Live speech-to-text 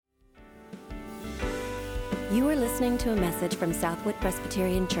You are listening to a message from Southwood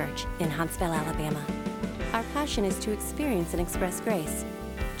Presbyterian Church in Huntsville, Alabama. Our passion is to experience and express grace.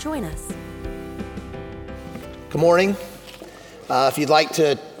 Join us. Good morning. If you'd like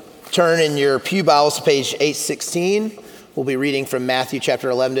to turn in your pew Bibles to page 816, we'll be reading from Matthew chapter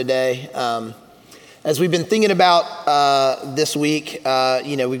 11 today. As we've been thinking about this week,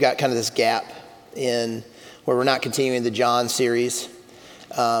 we've got kind of this gap in where we're not continuing the John series,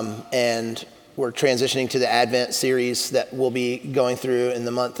 and we're transitioning to the Advent series that we'll be going through in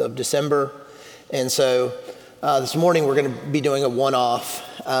the month of December. And so this morning we're going to be doing a one-off.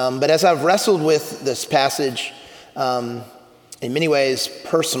 But as I've wrestled with this passage in many ways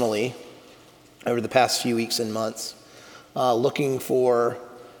personally over the past few weeks and months, looking for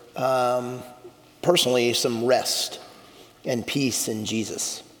personally some rest and peace in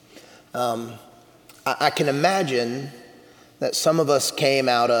Jesus. I can imagine that some of us came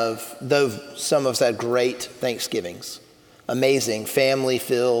out of, though some of us had great Thanksgivings, amazing,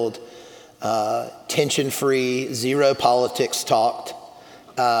 family-filled, tension-free, zero politics talked,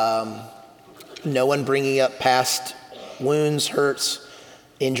 no one bringing up past wounds, hurts,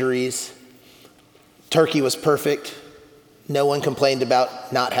 injuries. Turkey was perfect. No one complained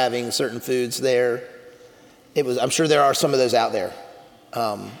about not having certain foods there. I'm sure there are some of those out there.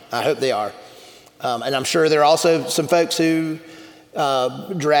 I hope they are. And I'm sure there are also some folks who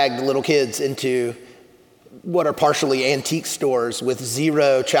dragged little kids into what are partially antique stores with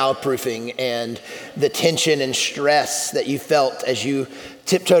zero childproofing and the tension and stress that you felt as you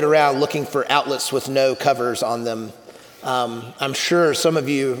tiptoed around looking for outlets with no covers on them. I'm sure some of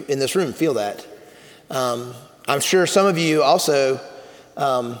you in this room feel that. I'm sure some of you also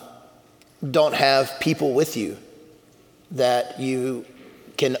don't have people with you that you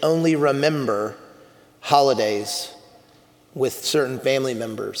can only remember holidays with certain family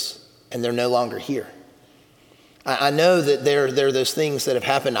members, and they're no longer here. I know that there are those things that have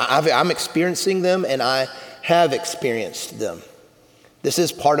happened. I'm experiencing them, and I have experienced them. This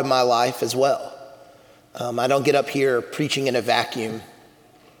is part of my life as well. I don't get up here preaching in a vacuum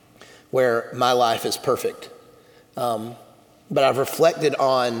where my life is perfect. But I've reflected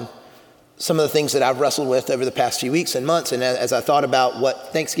on some of the things that I've wrestled with over the past few weeks and months. And as I thought about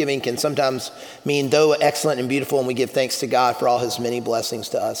what Thanksgiving can sometimes mean, though excellent and beautiful, and we give thanks to God for all his many blessings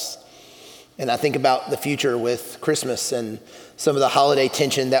to us. And I think about the future with Christmas and some of the holiday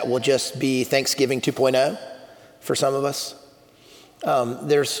tension that will just be Thanksgiving 2.0 for some of us.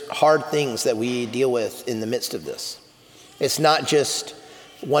 There's hard things that we deal with in the midst of this. It's not just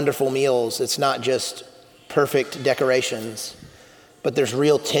wonderful meals. It's not just perfect decorations, but there's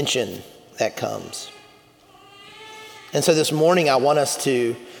real tension that comes. And so this morning, I want us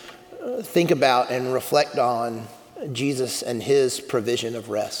to think about and reflect on Jesus and his provision of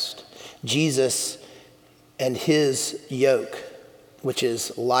rest. Jesus and his yoke, which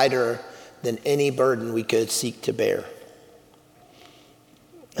is lighter than any burden we could seek to bear.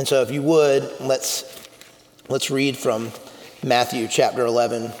 And so if you would, let's read from Matthew chapter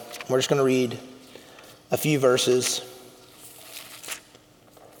 11. We're just going to read a few verses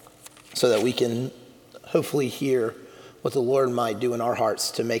so that we can hopefully hear what the Lord might do in our hearts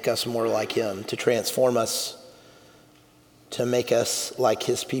to make us more like him, to transform us, to make us like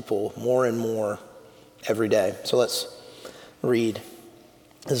his people more and more every day. So let's read.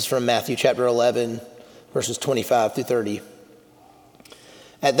 This is from Matthew chapter 11, verses 25 through 30.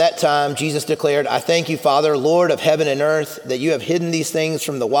 At that time, Jesus declared, "I thank you, Father, Lord of heaven and earth, that you have hidden these things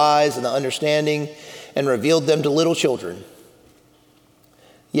from the wise and the understanding and revealed them to little children.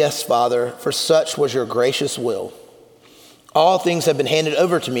 Yes, Father, for such was your gracious will. All things have been handed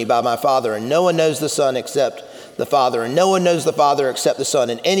over to me by my Father, and no one knows the Son except the Father, and no one knows the Father except the Son,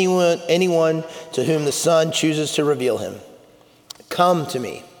 and anyone to whom the Son chooses to reveal him. Come to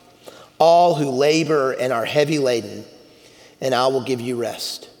me, all who labor and are heavy laden, and I will give you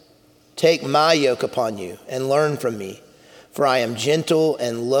rest. Take my yoke upon you and learn from me, for I am gentle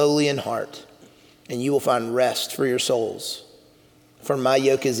and lowly in heart, and you will find rest for your souls. For my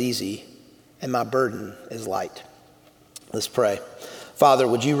yoke is easy and my burden is light." Let's pray. Father,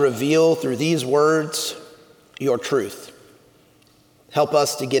 would you reveal through these words your truth? Help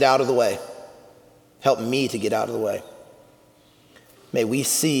us to get out of the way. Help me to get out of the way. May we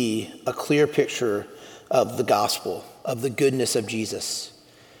see a clear picture of the gospel, of the goodness of Jesus.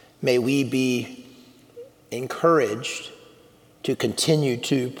 May we be encouraged to continue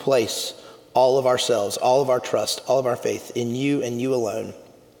to place all of ourselves, all of our trust, all of our faith in you and you alone.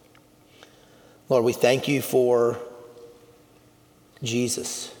 Lord, we thank you for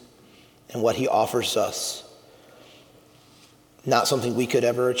Jesus and what he offers us. Not something we could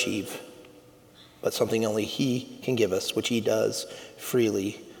ever achieve, but something only he can give us, which he does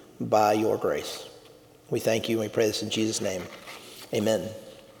freely by your grace. We thank you and we pray this in Jesus' name. Amen.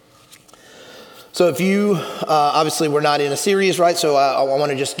 So if you, obviously we're not in a series, right? So I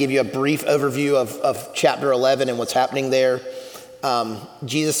want to just give you a brief overview of chapter 11 and what's happening there.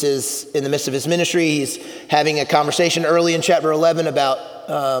 Jesus is in the midst of his ministry. He's having a conversation early in chapter 11 about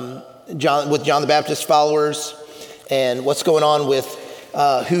John the Baptist's followers and what's going on with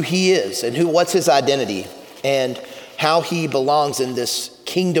who he is and what's his identity and how he belongs in this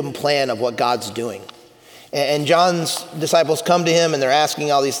kingdom plan of what God's doing. And John's disciples come to him and they're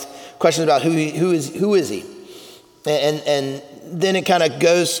asking all these questions about who is he? And then it kind of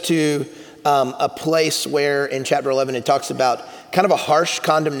goes to a place where in chapter 11 it talks about kind of a harsh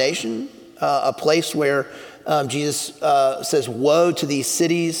condemnation, a place where Jesus says, woe to these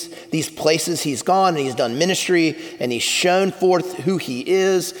cities, these places he's gone and he's done ministry and he's shown forth who he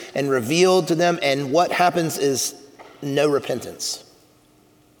is and revealed to them. And what happens is no repentance,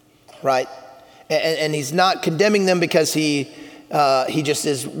 right? And he's not condemning them because he just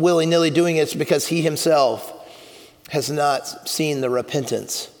is willy-nilly doing it. It's because he himself has not seen the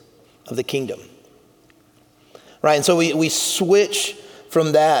repentance of the kingdom, right? And so we switch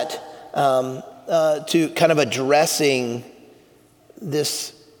from that to kind of addressing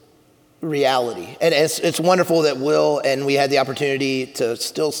this reality. And it's wonderful that we had the opportunity to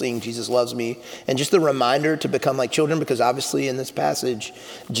still sing Jesus Loves Me, and just the reminder to become like children, because obviously in this passage,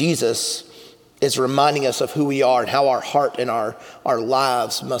 Jesus is reminding us of who we are and how our heart and our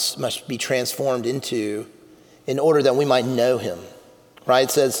lives must be transformed into in order that we might know him, right?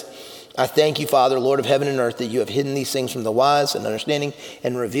 It says, I thank you, Father, Lord of heaven and earth, that you have hidden these things from the wise and understanding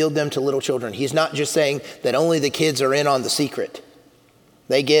and revealed them to little children. He's not just saying that only the kids are in on the secret.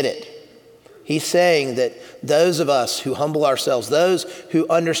 They get it. He's saying that those of us who humble ourselves, those who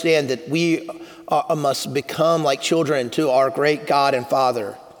understand that we must become like children to our great God and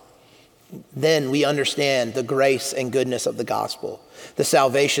Father, then we understand the grace and goodness of the gospel, the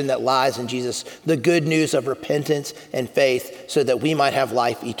salvation that lies in Jesus, the good news of repentance and faith so that we might have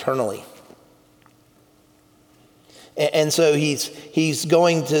life eternally. And so he's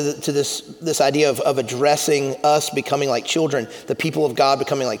going to this idea of addressing us becoming like children, the people of God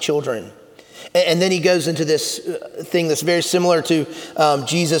becoming like children. And then he goes into this thing that's very similar to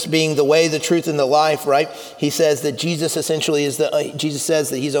Jesus being the way, the truth, and the life, right? He says that Jesus essentially is Jesus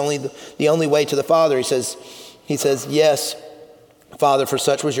says that he's only the only way to the Father. He says, yes, Father, for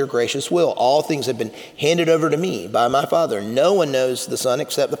such was your gracious will. All things have been handed over to me by my Father. No one knows the Son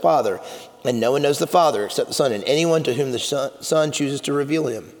except the Father, and no one knows the Father except the Son, and anyone to whom the Son chooses to reveal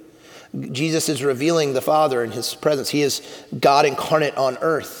him. Jesus is revealing the Father in his presence. He is God incarnate on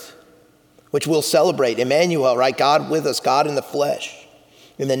earth, which we'll celebrate, Emmanuel, right? God with us, God in the flesh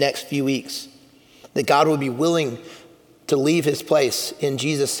in the next few weeks. That God would be willing to leave his place in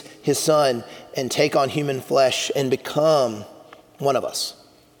Jesus, his Son, and take on human flesh and become one of us.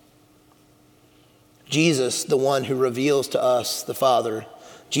 Jesus, the one who reveals to us the Father.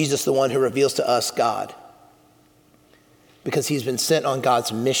 Jesus, the one who reveals to us God. Because he's been sent on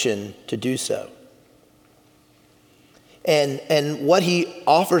God's mission to do so. And what he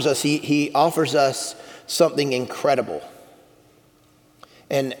offers us, he offers us something incredible.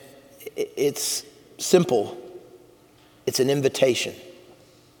 And it's simple. It's an invitation.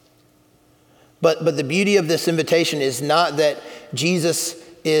 But the beauty of this invitation is not that Jesus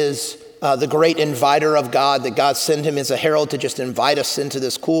is the great inviter of God, that God sent him as a herald to just invite us into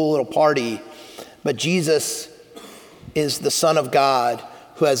this cool little party. But Jesus is the Son of God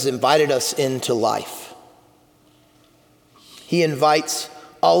who has invited us into life. He invites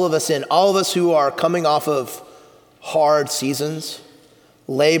all of us in, all of us who are coming off of hard seasons,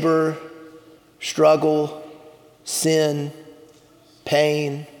 labor, struggle, sin,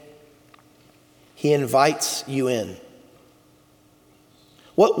 pain. He invites you in.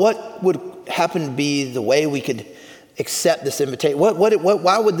 What would happen to be the way we could accept this invitation?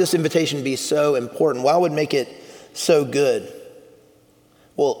 Why would this invitation be so important? Why would it make it so good?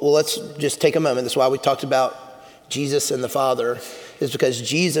 Well, let's just take a moment. That's why we talked about Jesus and the Father, is because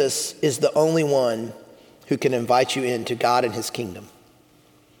Jesus is the only one who can invite you into God and his kingdom.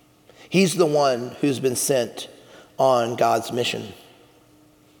 He's the one who's been sent on God's mission.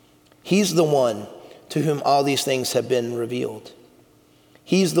 He's the one to whom all these things have been revealed.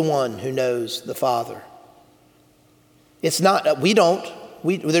 He's the one who knows the Father. It's not,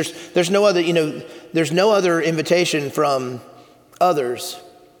 there's no other, there's no other invitation from others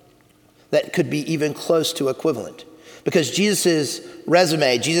that could be even close to equivalent. Because Jesus'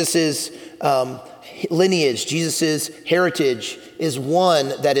 resume, Jesus' lineage, Jesus' heritage is one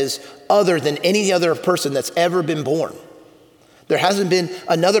that is other than any other person that's ever been born. There hasn't been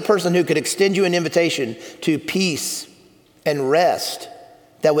another person who could extend you an invitation to peace and rest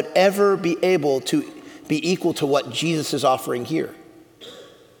that would ever be able to be equal to what Jesus is offering here.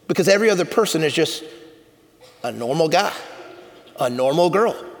 Because every other person is just a normal guy, a normal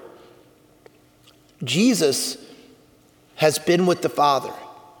girl. Jesus has been with the Father.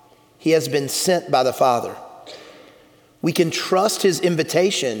 He has been sent by the Father. We can trust his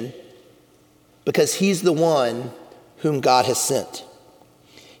invitation because he's the one whom God has sent.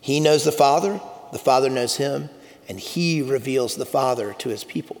 He knows the Father knows him, and he reveals the Father to his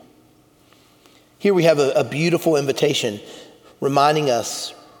people. Here we have a beautiful invitation reminding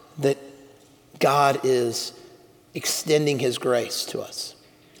us that God is extending his grace to us.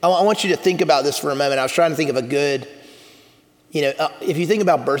 I want you to think about this for a moment. I was trying to think of a good, if you think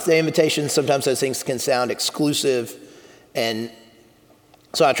about birthday invitations, sometimes those things can sound exclusive. And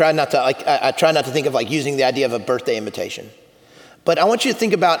so I try not to think of like using the idea of a birthday invitation. But I want you to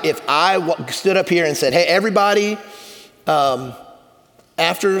think about if I stood up here and said, hey, everybody,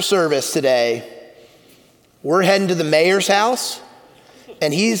 after service today, we're heading to the mayor's house.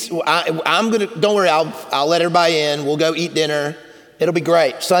 And don't worry, I'll let everybody in. We'll go eat dinner. It'll be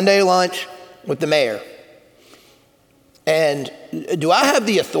great. Sunday lunch with the mayor. And do I have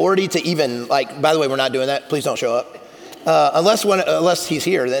the authority to even, by the way, we're not doing that. Please don't show up. Unless he's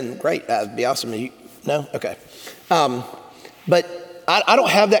here, then great. That'd be awesome. No? Okay. But I don't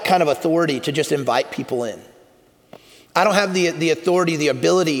have that kind of authority to just invite people in. I don't have the authority, the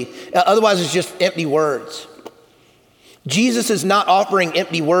ability. Otherwise, it's just empty words. Jesus is not offering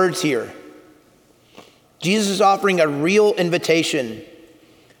empty words here. Jesus is offering a real invitation.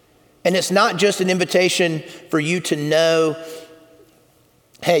 And it's not just an invitation for you to know,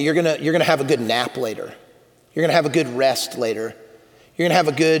 hey, you're gonna have a good nap later. You're gonna have a good rest later. You're gonna have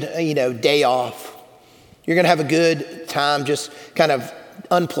a good, day off. You're gonna have a good time just kind of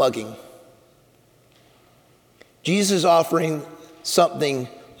unplugging. Jesus is offering something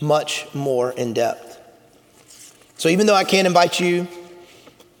much more in depth. So even though I can't invite you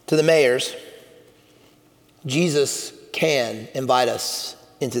to the mayor's, Jesus can invite us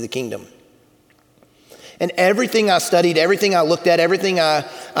into the kingdom. And everything I studied, everything I looked at, everything I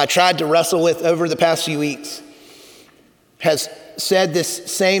tried to wrestle with over the past few weeks has said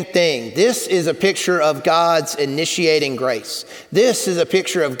this same thing. This is a picture of God's initiating grace. This is a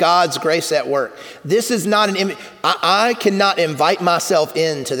picture of God's grace at work. This is not I cannot invite myself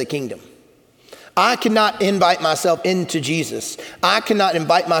into the kingdom. I cannot invite myself into Jesus. I cannot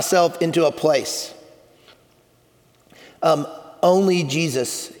invite myself into a place. Only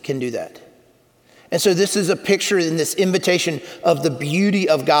Jesus can do that. And so this is a picture in this invitation of the beauty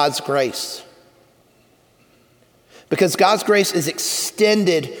of God's grace. Because God's grace is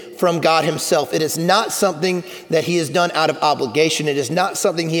extended from God himself. It is not something that he has done out of obligation. It is not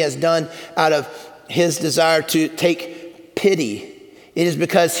something he has done out of his desire to take pity. It is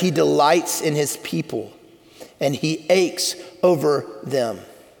because he delights in his people and he aches over them.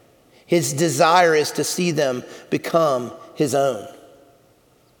 His desire is to see them become his own.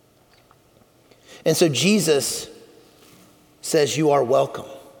 And so Jesus says, you are welcome.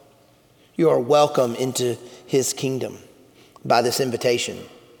 You are welcome into his kingdom by this invitation.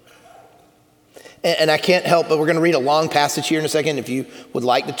 And I can't help, but we're going to read a long passage here in a second. If you would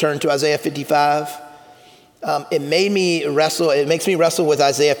like to turn to Isaiah 55. It makes me wrestle with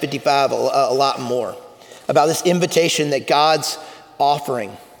Isaiah 55 a lot more about this invitation that God's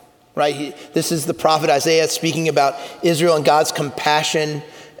offering, right? This is the prophet Isaiah speaking about Israel and God's compassion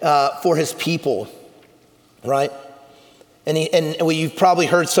for his people, right? And you've probably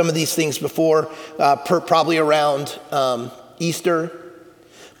heard some of these things before, probably around Easter.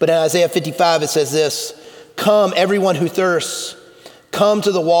 But in Isaiah 55, it says this: come, everyone who thirsts, come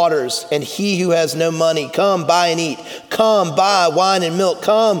to the waters, and he who has no money, come buy and eat. Come buy wine and milk.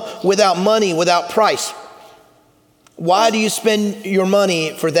 Come without money, without price. Why do you spend your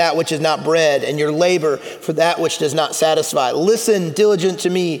money for that which is not bread, and your labor for that which does not satisfy? Listen diligent to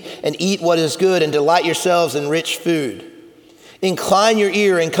me, and eat what is good, and delight yourselves in rich food. Incline your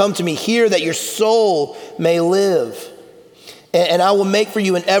ear and come to me. Hear that your soul may live. And I will make for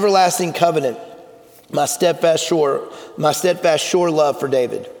you an everlasting covenant, my steadfast sure love for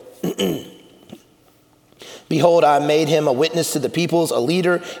David. Behold, I made him a witness to the peoples, a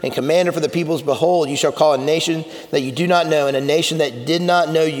leader and commander for the peoples. Behold, you shall call a nation that you do not know, and a nation that did not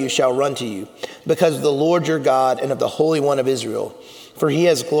know you shall run to you, because of the Lord your God and of the Holy One of Israel, for he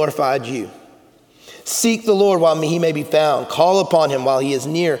has glorified you. Seek the Lord while he may be found. Call upon him while he is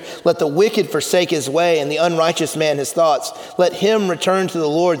near. Let the wicked forsake his way and the unrighteous man his thoughts. Let him return to the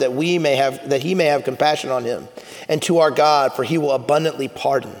Lord that he may have compassion on him, and to our God, for he will abundantly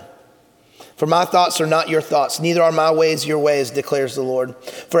pardon. For my thoughts are not your thoughts, neither are my ways your ways, declares the Lord.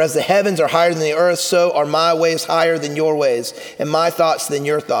 For as the heavens are higher than the earth, so are my ways higher than your ways, and my thoughts than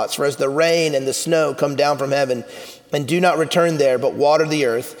your thoughts. For as the rain and the snow come down from heaven, and do not return there, but water the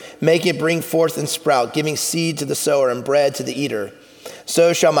earth, make it bring forth and sprout, giving seed to the sower and bread to the eater,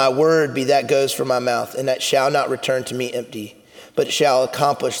 so shall my word be that goes from my mouth, and that shall not return to me empty, but it shall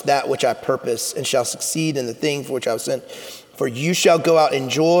accomplish that which I purpose, and shall succeed in the thing for which I was sent. For you shall go out in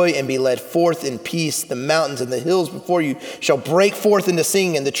joy and be led forth in peace. The mountains and the hills before you shall break forth into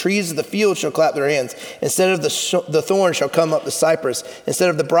singing, and the trees of the field shall clap their hands. Instead of the thorn shall come up the cypress.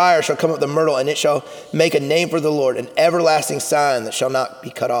 Instead of the briar shall come up the myrtle, and it shall make a name for the Lord, an everlasting sign that shall not be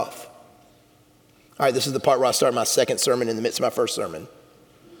cut off. All right, this is the part where I start my second sermon in the midst of my first sermon.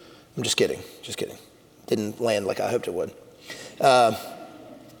 I'm just kidding. Didn't land like I hoped it would.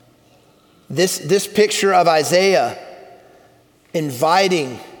 This picture of Isaiah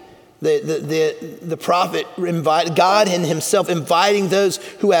inviting the prophet, God in himself inviting those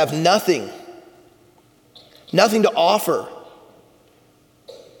who have nothing to offer,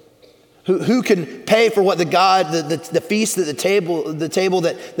 who can pay for what the feast at the table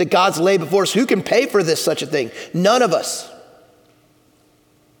that God's laid before us. Who can pay for such a thing? None of us.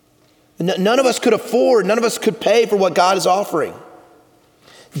 None of us could afford, none of us could pay for what God is offering.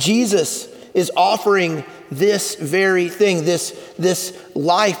 Jesus is offering this very thing, this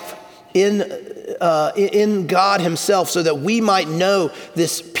life in God himself, so that we might know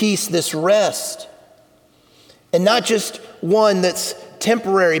this peace, this rest. And not just one that's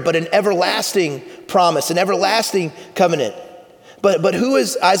temporary, but an everlasting promise, an everlasting covenant. But who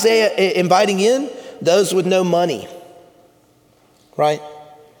is Isaiah inviting in? Those with no money, right?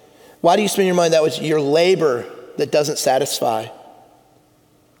 Why do you spend your money? That was your labor that doesn't satisfy.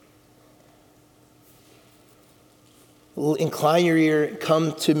 Incline your ear,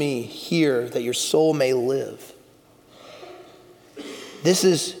 come to me, hear, that your soul may live. This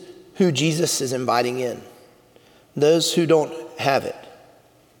is who Jesus is inviting in. Those who don't have it.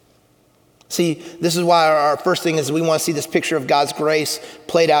 See, this is why our first thing is we want to see this picture of God's grace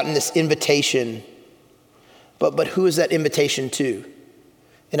played out in this invitation. But who is that invitation to?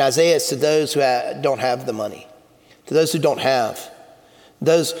 In Isaiah, it's to those who don't have the money, to those who don't have,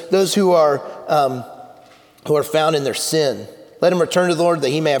 those who are found in their sin. Let him return to the Lord that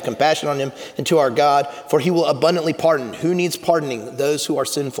he may have compassion on him, and to our God, for he will abundantly pardon. Who needs pardoning? Those who are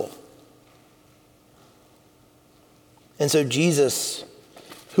sinful. And so Jesus,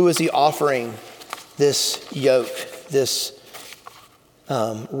 who is he offering this yoke, this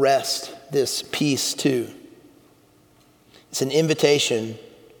rest, this peace to? It's an invitation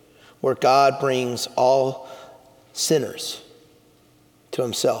where God brings all sinners to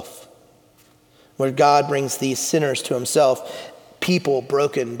himself. Where God brings these sinners to himself, people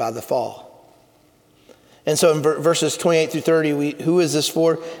broken by the fall. And so in verses 28 through 30, who is this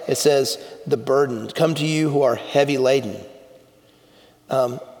for? It says, the burdened. Come to you who are heavy laden.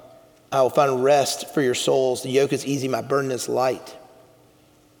 I will find rest for your souls. The yoke is easy, my burden is light.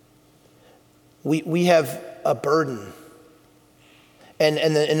 We have a burden. And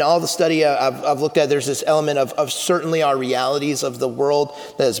in all the study I've looked at, there's this element of certainly our realities of the world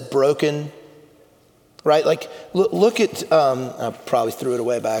that is broken. Right? Like, look at, I probably threw it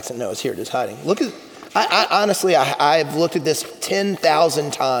away by accident. No, it's here, it's hiding. Look at, honestly, I've looked at this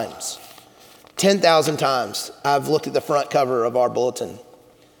 10,000 times. 10,000 times I've looked at the front cover of our bulletin.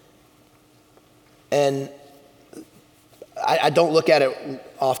 And I don't look at it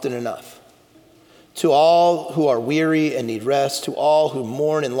often enough. To all who are weary and need rest, to all who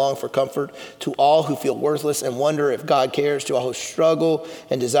mourn and long for comfort, to all who feel worthless and wonder if God cares, to all who struggle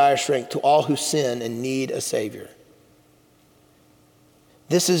and desire strength, to all who sin and need a Savior.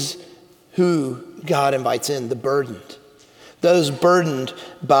 This is who God invites in, the burdened. Those burdened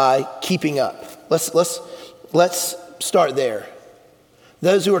by keeping up. Let's start there.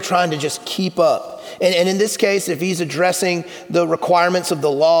 Those who are trying to just keep up. And in this case, if he's addressing the requirements of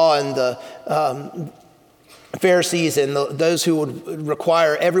the law and the Pharisees and those who would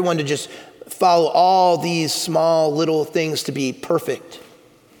require everyone to just follow all these small little things to be perfect.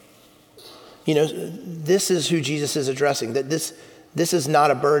 You know, this is who Jesus is addressing, that this is not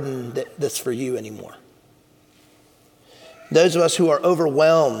a burden that's for you anymore. Those of us who are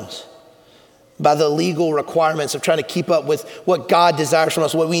overwhelmed by the legal requirements of trying to keep up with what God desires from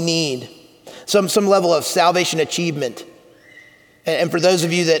us, what we need. Some level of salvation achievement. And for those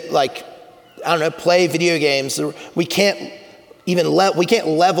of you that play video games. We can't we can't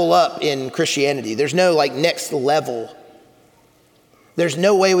level up in Christianity. There's no like next level. There's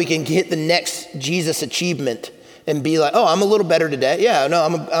no way we can hit the next Jesus achievement and be like, oh, I'm a little better today. Yeah, no,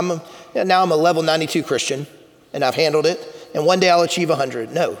 now I'm a level 92 Christian and I've handled it. And one day I'll achieve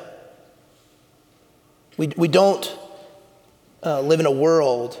 100. No. We don't live in a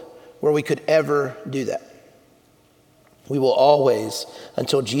world where we could ever do that. We will always,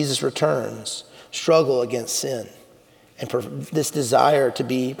 until Jesus returns, struggle against sin and this desire to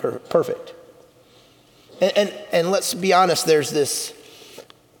be perfect. And let's be honest, there's this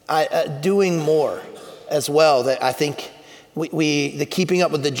doing more as well that I think the keeping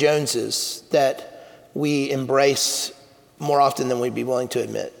up with the Joneses that we embrace more often than we'd be willing to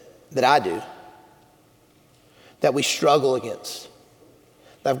admit, that I do, that we struggle against.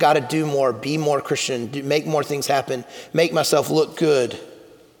 I've got to do more, be more Christian, make more things happen, make myself look good,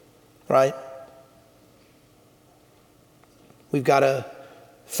 right? We've got to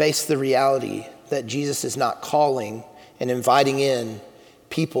face the reality that Jesus is not calling and inviting in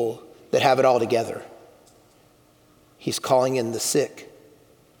people that have it all together. He's calling in the sick.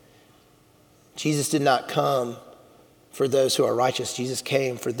 Jesus did not come for those who are righteous. Jesus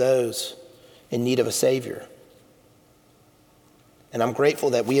came for those in need of a Savior. And I'm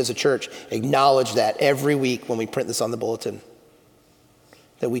grateful that we as a church acknowledge that every week when we print this on the bulletin.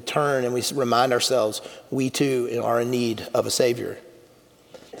 That we turn and we remind ourselves we too are in need of a Savior.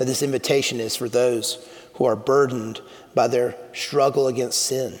 That this invitation is for those who are burdened by their struggle against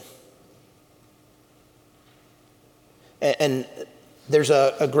sin. And there's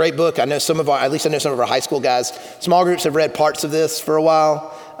a great book. I know some of our high school guys. Small groups have read parts of this for a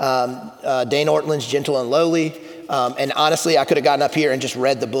while. Dane Ortland's Gentle and Lowly. And honestly, I could have gotten up here and just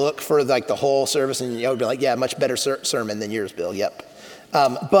read the book for like the whole service, and I would be like, yeah, much better sermon than yours, Bill. Yep.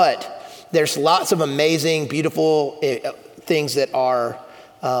 But there's lots of amazing, beautiful things that are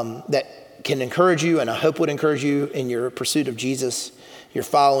that can encourage you, and I hope would encourage you in your pursuit of Jesus, your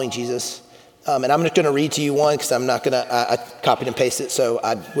following Jesus. And I'm just going to read to you one because I'm not going to. I copied and pasted it so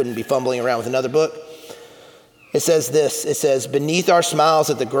I wouldn't be fumbling around with another book. It says this, it says, beneath our smiles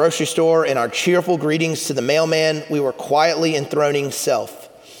at the grocery store and our cheerful greetings to the mailman, we were quietly enthroning self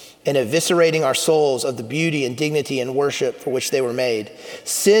and eviscerating our souls of the beauty and dignity and worship for which they were made.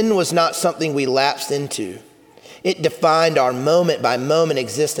 Sin was not something we lapsed into. It defined our moment by moment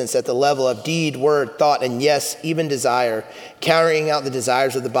existence at the level of deed, word, thought, and yes, even desire, carrying out the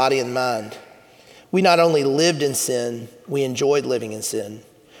desires of the body and mind. We not only lived in sin, we enjoyed living in sin.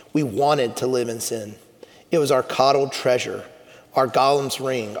 We wanted to live in sin. It was our coddled treasure, our Gollum's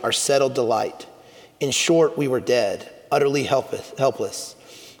ring, our settled delight. In short, we were dead, utterly helpless.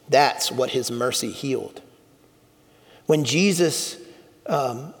 That's what his mercy healed. When Jesus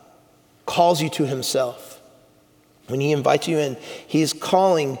calls you to himself, when he invites you in, he's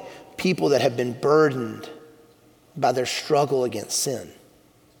calling people that have been burdened by their struggle against sin.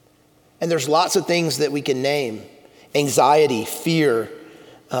 And there's lots of things that we can name: anxiety, fear,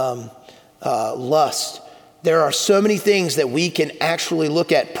 lust. There are so many things that we can actually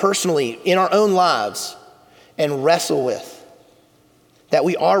look at personally in our own lives and wrestle with, that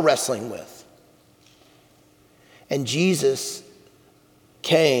we are wrestling with. And Jesus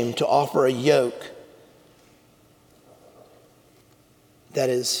came to offer a yoke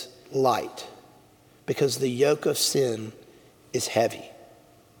that is light, because the yoke of sin is heavy.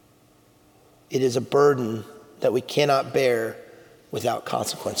 It is a burden that we cannot bear without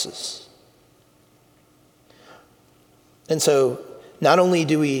consequences. And so not only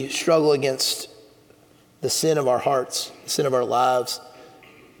do we struggle against the sin of our hearts, the sin of our lives,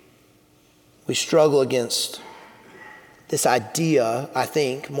 we struggle against this idea, I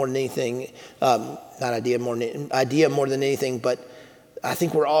think, more than anything, idea more than anything, but I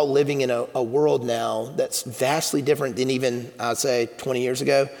think we're all living in a world now that's vastly different than even, I'd say, 20 years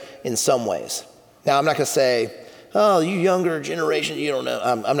ago in some ways. Now, I'm not going to say, oh, you younger generation, you don't know.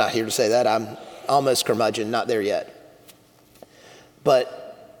 I'm not here to say that. I'm almost curmudgeon, not there yet.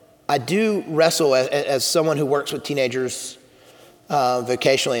 But I do wrestle as someone who works with teenagers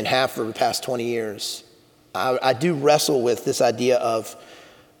vocationally and have for the past 20 years. I do wrestle with this idea of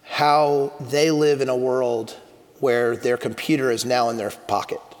how they live in a world where their computer is now in their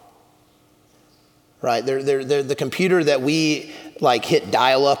pocket, right? They're the computer that we like hit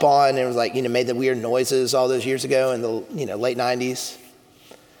dial up on and it was like, made the weird noises all those years ago in the late 90s.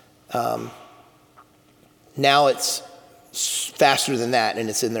 Now it's faster than that and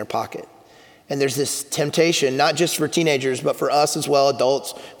it's in their pocket. And there's this temptation, not just for teenagers, but for us as well,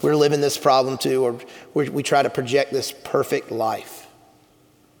 adults. We're living this problem too, or we try to project this perfect life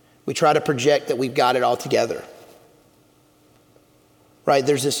We try to project that we've got it all together. Right?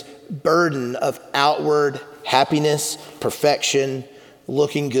 There's this burden of outward happiness, perfection,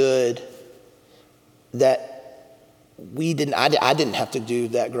 looking good that I didn't have to do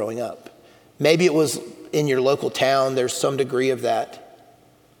that growing up. Maybe it was in your local town, there's some degree of that.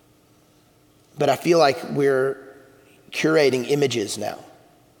 But I feel like we're curating images now.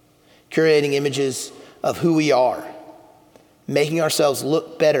 Curating images of who we are. Making ourselves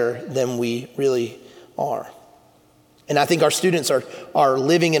look better than we really are. And I think our students are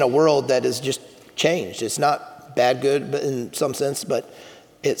living in a world that is just changed. It's not bad, good, but in some sense, but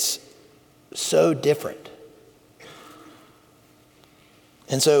it's so different.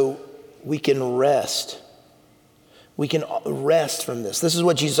 And so we can rest. We can rest from this. This is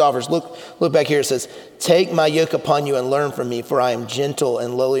what Jesus offers. Look back here. It says, "Take my yoke upon you and learn from me, for I am gentle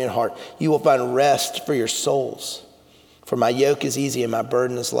and lowly in heart. You will find rest for your souls. For my yoke is easy and my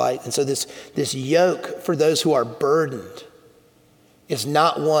burden is light." And so this yoke for those who are burdened is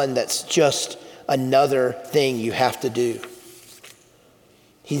not one that's just another thing you have to do.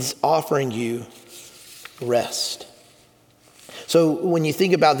 He's offering you rest. So when you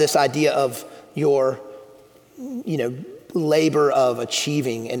think about this idea of your, labor of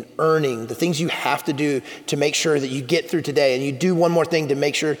achieving and earning, the things you have to do to make sure that you get through today, and you do one more thing to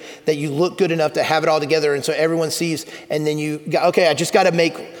make sure that you look good enough to have it all together, and so everyone sees, and then I just got to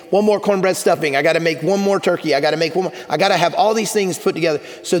make one more cornbread stuffing, I got to make one more turkey, I got to have all these things put together.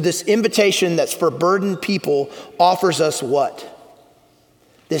 So this invitation that's for burdened people offers us what?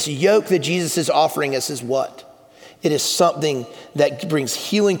 This yoke that Jesus is offering us is what? It is something that brings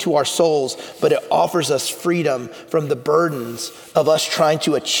healing to our souls, but it offers us freedom from the burdens of us trying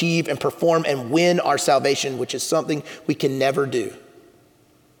to achieve and perform and win our salvation, which is something we can never do.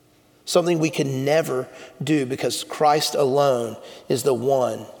 Something we can never do because Christ alone is the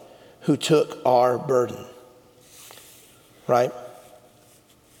one who took our burden. Right?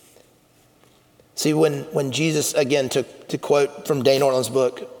 See, when Jesus, again, to quote from Dane Ortland's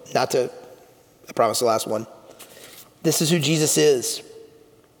book, I promise the last one. This is who Jesus is.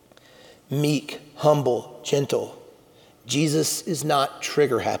 Meek, humble, gentle. Jesus is not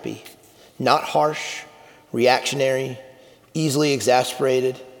trigger happy, not harsh, reactionary, easily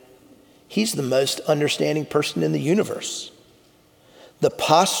exasperated. He's the most understanding person in the universe. The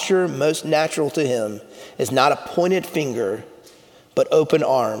posture most natural to him is not a pointed finger, but open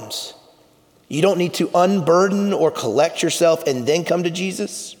arms. You don't need to unburden or collect yourself and then come to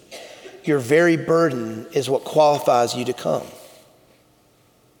Jesus. Your very burden is what qualifies you to come.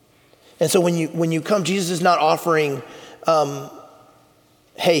 And so when you come, Jesus is not offering,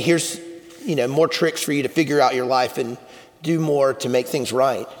 hey, here's more tricks for you to figure out your life and do more to make things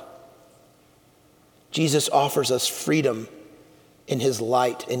right. Jesus offers us freedom in his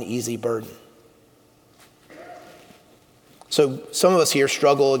light and easy burden. So some of us here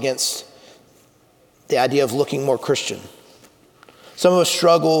struggle against the idea of looking more Christian. Some of us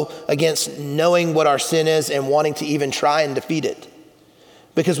struggle against knowing what our sin is and wanting to even try and defeat it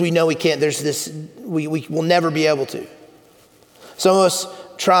because we know we can't. We will never be able to. Some of us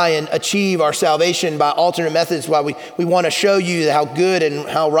try and achieve our salvation by alternate methods while we want to show you how good and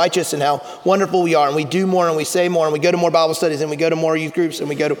how righteous and how wonderful we are. And we do more and we say more and we go to more Bible studies and we go to more youth groups and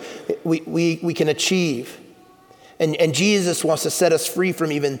we can achieve. And Jesus wants to set us free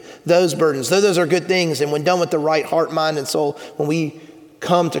from even those burdens. Though those are good things, and when done with the right heart, mind, and soul, when we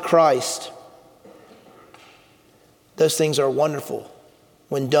come to Christ, those things are wonderful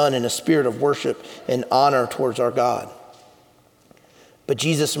when done in a spirit of worship and honor towards our God. But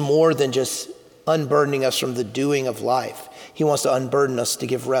Jesus, more than just unburdening us from the doing of life, he wants to unburden us to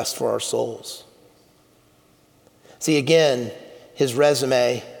give rest for our souls. See, again, his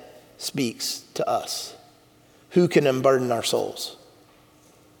resume speaks to us. Who can unburden our souls?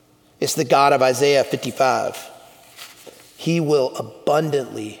 It's the God of Isaiah 55. He will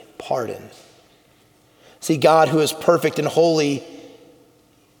abundantly pardon. See, God, who is perfect and holy,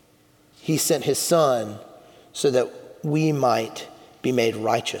 he sent his son so that we might be made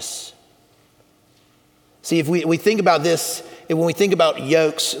righteous. See, if we think about this, when we think about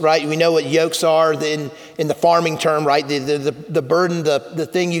yokes, right? We know what yokes are in the farming term, right? The burden, the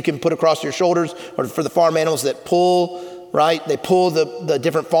thing you can put across your shoulders, or for the farm animals that pull, right? They pull the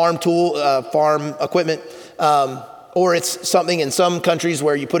different farm equipment. Or it's something in some countries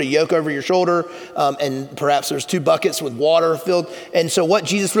where you put a yoke over your shoulder, and perhaps there's 2 buckets with water filled. And so what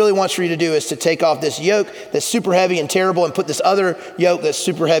Jesus really wants for you to do is to take off this yoke that's super heavy and terrible and put this other yoke that's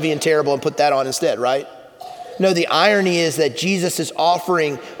super heavy and terrible and put that on instead, right? No, the irony is that Jesus is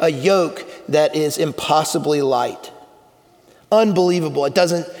offering a yoke that is impossibly light. Unbelievable.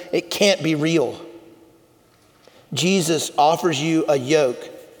 It can't be real. Jesus offers you a yoke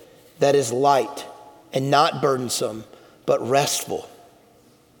that is light and not burdensome, but restful.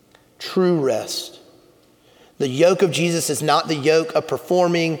 True rest. The yoke of Jesus is not the yoke of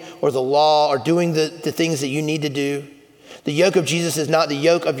performing or the law or doing the things that you need to do. The yoke of Jesus is not the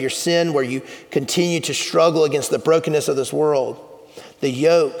yoke of your sin where you continue to struggle against the brokenness of this world. The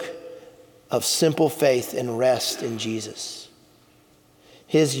yoke of simple faith and rest in Jesus.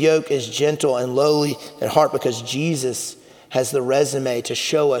 His yoke is gentle and lowly in heart because Jesus has the resume to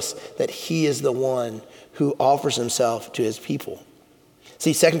show us that he is the one who offers himself to his people.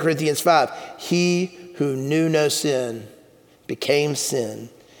 See, 2 Corinthians 5, he who knew no sin became sin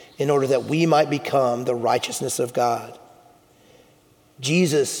in order that we might become the righteousness of God.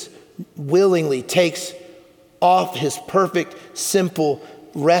 Jesus willingly takes off his perfect, simple,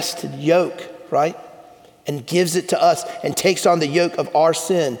 rested yoke, right? And gives it to us and takes on the yoke of our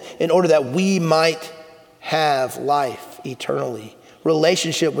sin in order that we might have life eternally,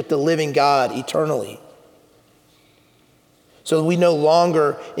 relationship with the living God eternally. So we no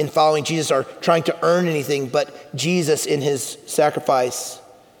longer, in following Jesus, are trying to earn anything, but Jesus in his sacrifice,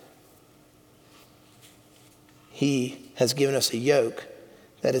 he has given us a yoke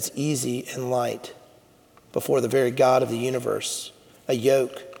that is easy and light before the very God of the universe, a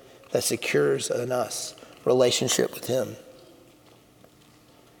yoke that secures in us relationship with him.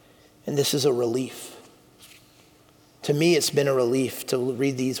 And this is a relief. To me, it's been a relief to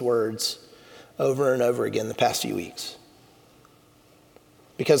read these words over and over again the past few weeks.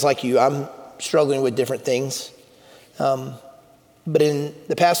 Because like you, I'm struggling with different things. But in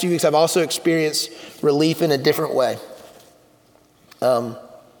the past few weeks, I've also experienced relief in a different way. A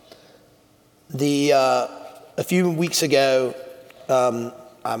few weeks ago,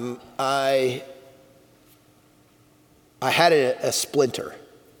 I had a splinter,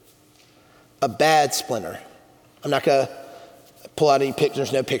 a bad splinter. I'm not going to pull out any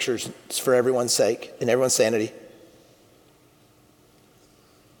pictures, no pictures. It's for everyone's sake and everyone's sanity.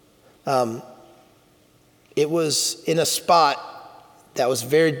 It was in a spot that was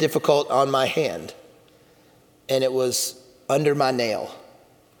very difficult on my hand, and it was under my nail,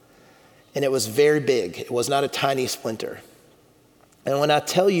 and it was very big. It was not a tiny splinter. And when I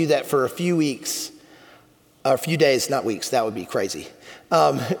tell you that for a few weeks, or a few days, not weeks, that would be crazy.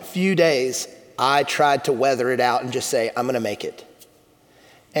 Few days, I tried to weather it out and just say, I'm going to make it.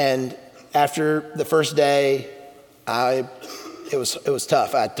 And after the first day, it was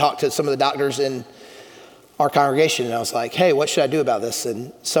tough. I talked to some of the doctors in our congregation, and I was like, hey, what should I do about this?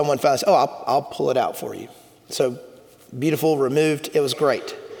 And someone finally said, I'll pull it out for you. So beautiful, removed. It was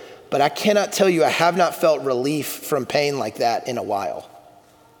great. But I cannot tell you, I have not felt relief from pain like that in a while.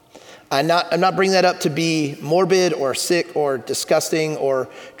 I'm not bringing that up to be morbid or sick or disgusting or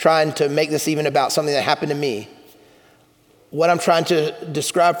trying to make this even about something that happened to me. What I'm trying to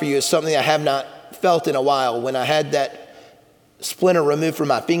describe for you is something I have not felt in a while. When I had that splinter removed from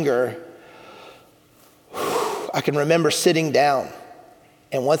my finger, I can remember sitting down,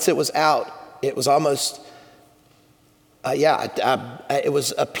 and once it was out, it was almost, it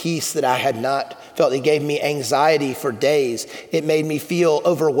was a peace that I had not felt. It gave me anxiety for days. It made me feel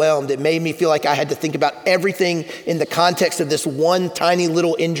overwhelmed. It made me feel like I had to think about everything in the context of this one tiny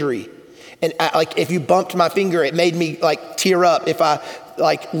little injury. And if you bumped my finger, it made me tear up. If I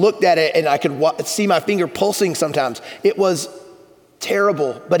looked at it and I could see my finger pulsing sometimes, it was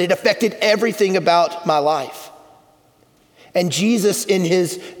terrible, but it affected everything about my life. And Jesus, in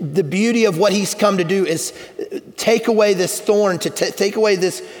the beauty of what he's come to do is take away this thorn, to take away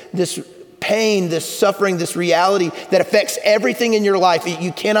this pain, this suffering, this reality that affects everything in your life.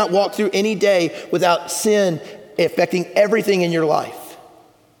 You cannot walk through any day without sin affecting everything in your life.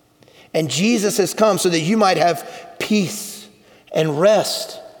 And Jesus has come so that you might have peace and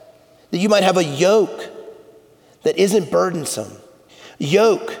rest, that you might have a yoke that isn't burdensome, a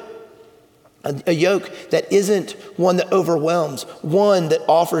yoke that isn't one that overwhelms, one that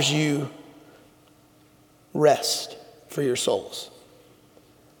offers you rest for your souls.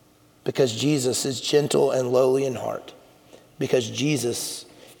 Because Jesus is gentle and lowly in heart. Because Jesus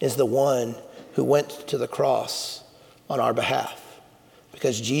is the one who went to the cross on our behalf.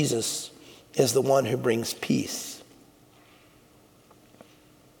 Because Jesus is the one who brings peace.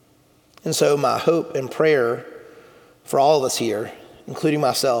 And so my hope and prayer for all of us here, including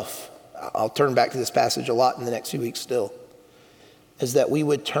myself, I'll turn back to this passage a lot in the next few weeks still, is that we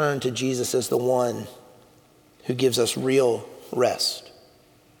would turn to Jesus as the one who gives us real rest,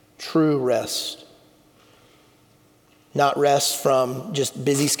 true rest. Not rest from just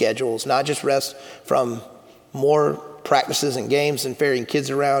busy schedules, not just rest from more practices and games and ferrying kids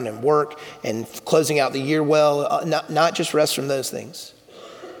around and work and closing out the year well. Not just rest from those things,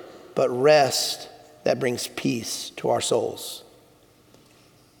 but rest that brings peace to our souls.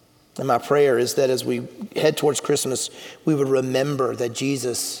 And my prayer is that as we head towards Christmas, we would remember that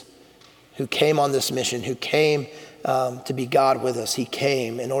Jesus, who came on this mission, who came to be God with us, he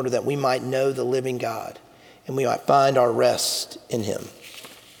came in order that we might know the living God and we might find our rest in him.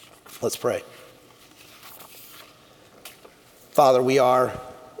 Let's pray. Father, we are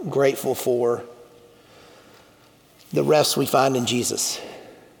grateful for the rest we find in Jesus,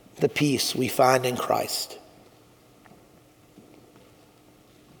 the peace we find in Christ.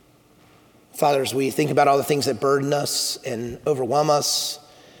 Father, as we think about all the things that burden us and overwhelm us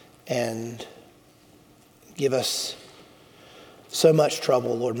and give us so much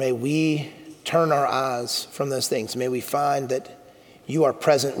trouble, Lord, may we turn our eyes from those things. May we find that you are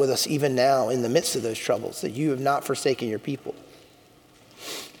present with us even now in the midst of those troubles, that you have not forsaken your people.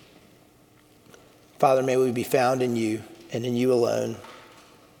 Father, may we be found in you and in you alone,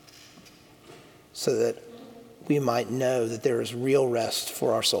 so that we might know that there is real rest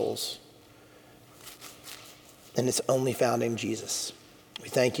for our souls. And it's only found in Jesus. We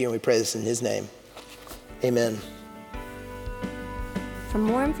thank you and we pray this in his name. Amen. For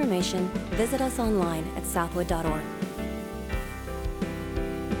more information, visit us online at southwood.org.